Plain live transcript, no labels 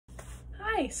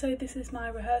Okay, so this is my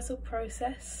rehearsal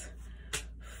process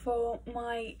for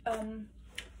my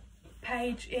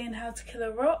page in How to Kill a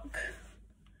Rock.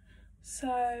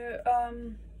 So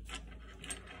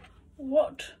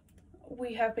what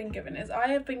we have been given is I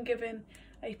have been given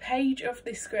a page of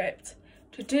the script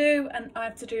to do, and I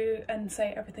have to do and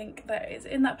say everything that is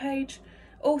in that page.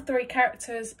 All three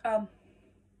characters,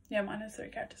 yeah, mine has 3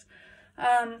 characters,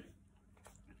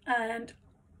 and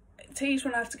to each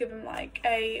one I have to give them like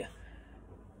I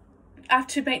have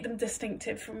to make them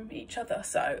distinctive from each other.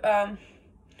 So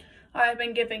I've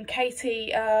been giving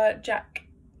Katie, Jack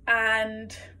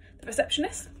and the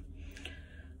receptionist.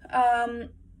 I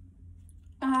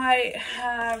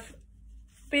have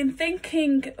been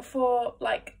thinking for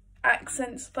like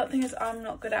accents, but the thing is I'm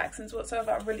not good at accents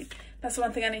whatsoever. That's the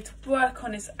one thing I need to work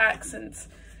on, is accents.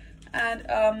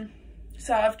 And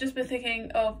so I've just been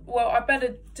thinking of, well, I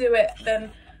better do it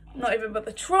than not even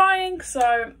bother trying.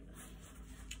 So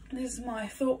this is my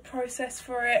thought process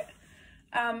for it.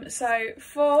 So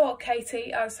for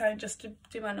Katie, I was saying just to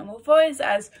do my normal voice,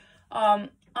 as I'm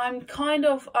kind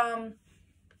of I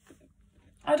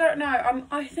don't know,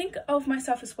 I think of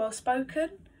myself as well spoken.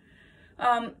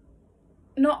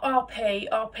 Not RP.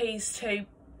 RP's too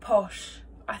posh,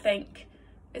 I think.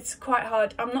 It's quite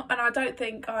hard. I'm not, and I don't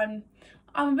think I'm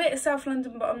a bit of South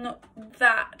London, but I'm not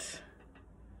that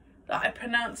I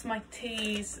pronounce my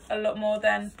T's a lot more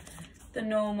than the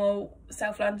normal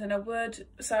South Londoner would.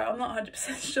 So I'm not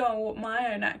 100% sure what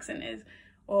my own accent is,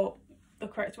 or the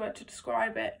correct word to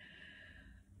describe it.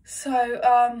 So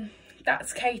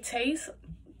that's Katie's.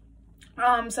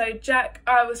 So Jack,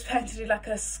 I was planning to do like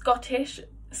a Scottish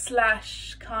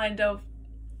slash kind of,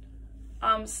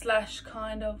 I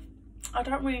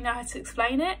don't really know how to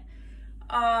explain it.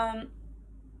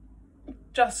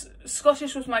 Just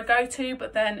Scottish was my go-to,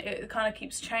 but then it kind of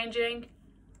keeps changing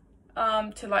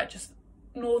to like just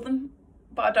northern,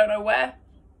 but I don't know where.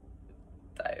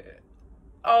 So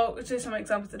I'll do some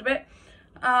examples in a bit.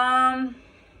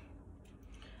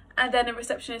 And then a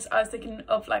receptionist, I was thinking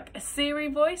of like a Siri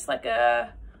voice, like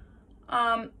a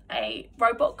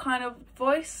robot kind of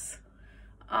voice.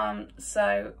 What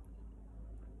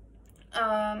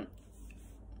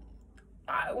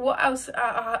else?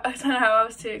 I don't know how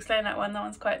else to explain that one. That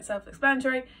one's quite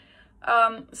self-explanatory.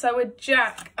 So with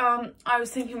Jack, I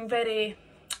was thinking very,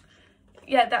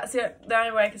 yeah, that's it. The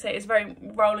only way I can say it is very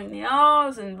rolling the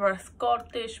R's and very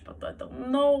Scottish, but I don't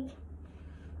know.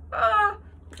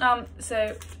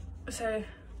 So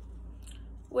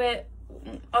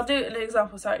I'll do an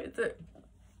example. So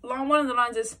one of the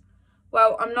lines is,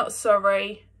 well, I'm not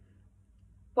sorry.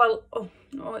 Well, I'm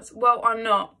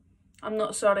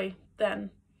not sorry then.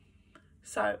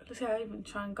 So let's see how I even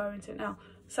try and go into it now.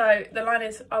 So the line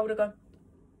is, I would have gone,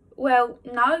 well,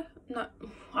 no,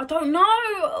 I don't know.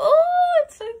 Oh,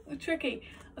 it's so tricky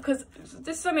because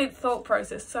this is only a thought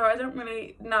process, so I don't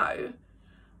really know.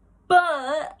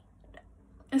 But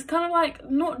it's kind of like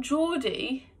not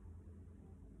Geordie,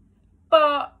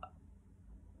 but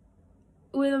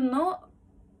with I'm not.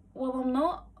 Well, I'm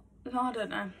not. No, I don't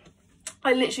know.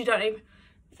 I literally don't even.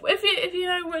 If you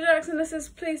know what accent this is,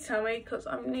 please tell me, because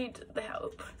I need the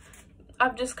help.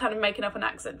 I'm just kind of making up an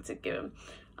accent to give him.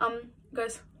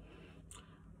 Goes,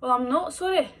 well, I'm not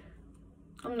sorry.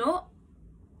 I'm not.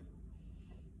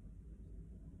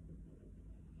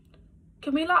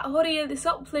 Can we like hurry this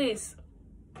up, please?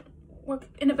 We're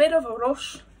in a bit of a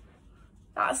rush.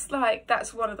 That's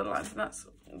one of the lines, and that's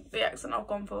the accent I've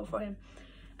gone for him.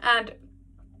 And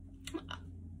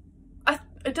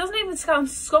it doesn't even sound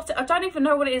Scottish. I don't even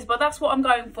know what it is, but that's what I'm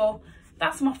going for.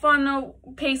 That's my final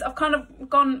piece. I've kind of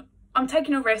gone, I'm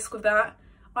taking a risk with that.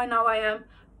 I know I am,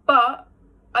 but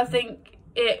I think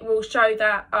it will show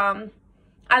that at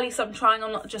least I'm trying.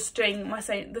 I'm not just doing my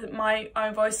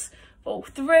own voice for all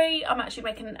 3. I'm actually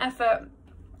making an effort,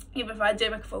 even if I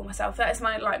do make a fool of myself. That is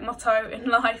my like motto in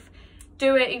life.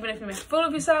 Do it even if you make a fool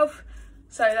of yourself.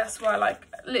 So that's why, like,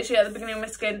 literally at the beginning of my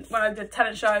skin, when I did the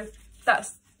talent show,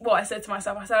 that's what I said to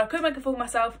myself. I said I could make a fool of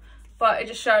myself, but it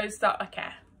just shows that I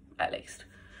care, at least.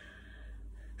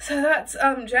 So that's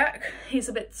Jack. He's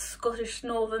a bit Scottish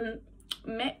northern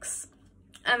mix.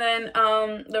 And then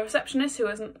the receptionist, who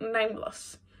is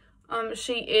nameless,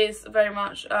 she is very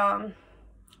much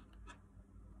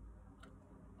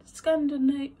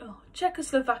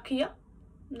Czechoslovakia.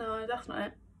 No, that's not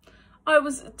it. I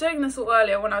was doing this all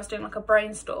earlier when I was doing like a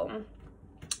brainstorm,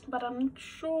 but I'm not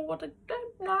sure what I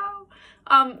don't know.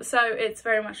 So it's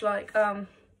very much like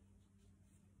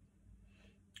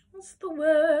what's the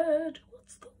word?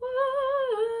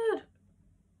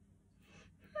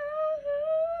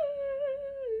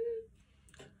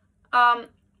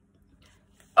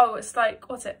 oh, it's like,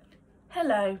 what's it?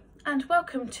 Hello and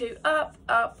welcome to Up,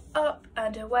 Up, Up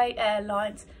and Away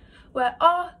Airlines, where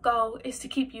our goal is to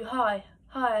keep you high,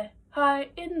 high, high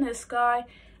in the sky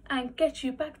and get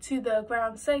you back to the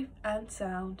ground safe and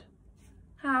sound.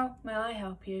 How may I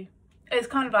help you? It's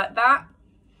kind of like that,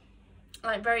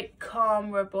 like very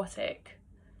calm, robotic,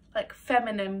 like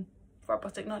feminine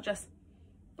robotic, not just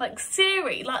like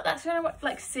Siri, like that's kind of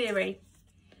like Siri.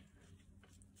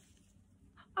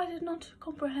 I did not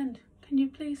comprehend. Can you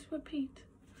please repeat?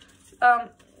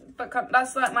 But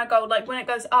that's like my goal. Like when it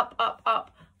goes up, up,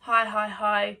 up, high, high,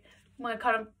 high, my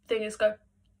kind of thing is go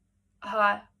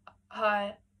high,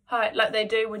 high, high, like they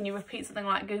do when you repeat something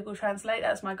like Google Translate.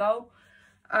 That's my goal.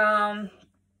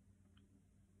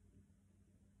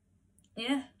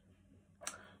 Yeah,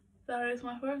 that is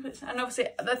my focus. And obviously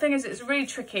the thing is, it's really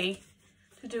tricky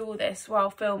to do all this while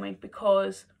filming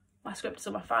because my script is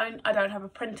on my phone. I don't have a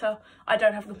printer. I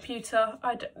don't have a computer.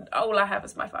 All I have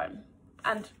is my phone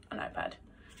and an iPad.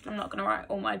 I'm not going to write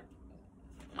all my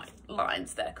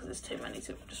lines there because there's too many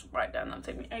to just write down. That'll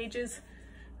take me ages.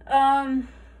 I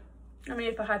mean,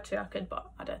 if I had to, I could,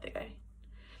 but I don't think I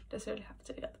necessarily have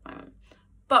to at the moment.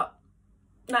 But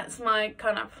that's my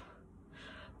kind of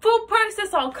full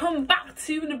process. I'll come back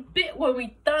to in a bit when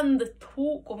we've done the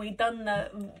talk, when we've done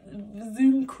the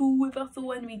Zoom call with us, or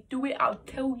when we do it. I'll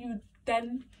tell you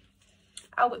then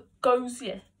how it goes.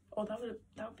 Yeah. Oh, that would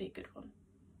be a good one.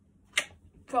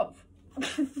 Prov.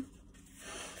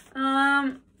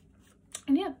 And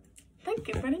yeah, thank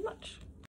you very much.